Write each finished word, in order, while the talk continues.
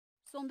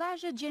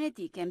Sondazhet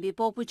gjenetike mbi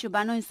popujt që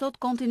banojnë sot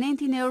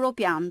kontinentin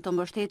evropian të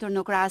mbështetur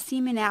në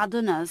krahasimin e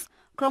ADN-s,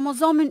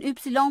 kromozomin Y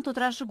të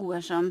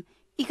trashëgueshëm,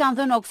 i kanë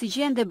dhënë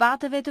oksigjen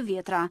debateve të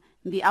vjetra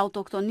mbi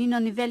autoktoninë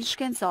në nivel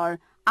shkencor,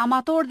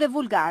 amator dhe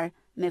vulgar,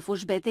 me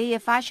fush betejë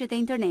faqet e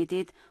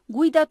internetit,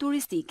 guida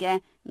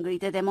turistike,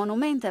 ngritet e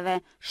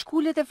monumenteve,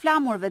 shkullet e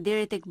flamurve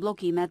deri tek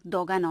bllokimet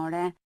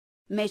doganore.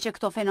 Me që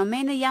këto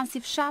fenomene janë si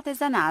fshat e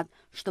zanat,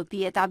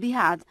 shtëpi e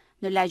tabihat,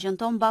 në lagjën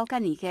tonë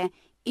ballkanike,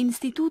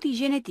 Instituti i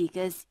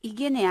Gjenetikës,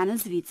 iGENEA në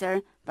Zvicër,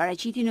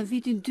 paraqiti në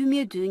vitin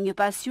 2002 një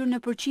pasqyrë në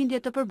përqindje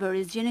të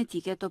përbërjes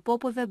gjenetike të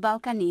popujve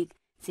Ballkanik,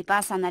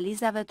 sipas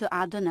analizave të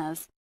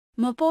ADN-s.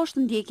 Më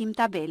poshtë ndjekim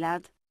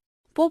tabelat.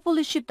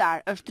 Populli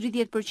shqiptar është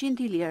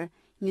 30% ilir,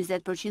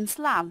 20%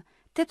 slav,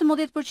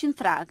 18%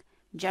 thrak,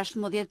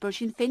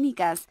 16%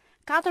 fenikas,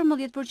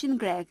 14%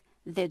 grek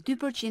dhe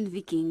 2%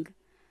 viking.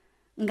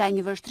 Nga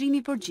një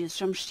vështrimi i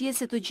përgjithshëm shihet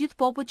se të gjithë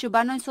popujt që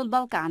banojnë sot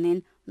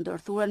Ballkanin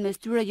ndërthuren mes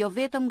tyre jo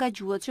vetëm nga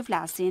gjuhët që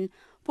flasin,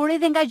 por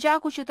edhe nga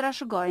gjaku që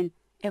trashëgojnë,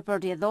 e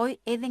përrjedhoj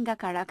edhe nga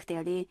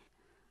karakteri.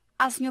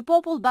 Asnjë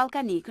popull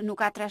ballkanik nuk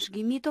ka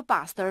trashëgimi të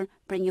pastër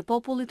për një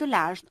populli të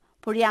lashtë,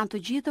 por janë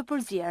të gjithë të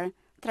përzier,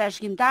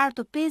 trashëgimtar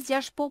të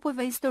 5-6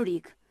 popujve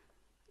historik.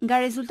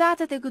 Nga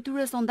rezultatet e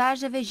këtyre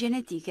sondazheve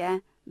gjenetike,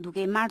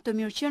 duke i marrë të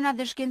mirëqenia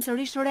dhe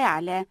shkencërisht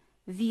reale,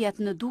 vihet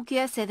në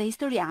dukje se dhe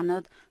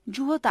historianët,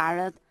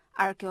 gjuhëtarët,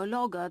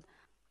 arkeologët,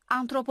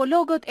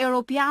 antropologët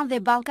europian dhe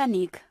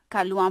ballkanik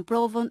kaluan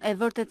provën e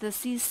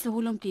vërtetësisë së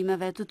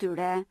hulumtimeve të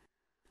tyre.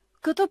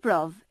 Këtë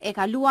provë e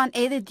kaluan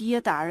edhe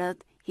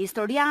dietarët,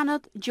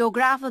 historianët,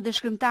 gjeografët dhe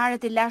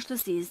shkrimtarët e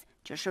lashtësisë,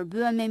 që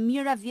shërbyen me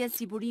mira vjet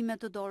si burime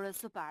të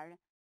dorës së parë.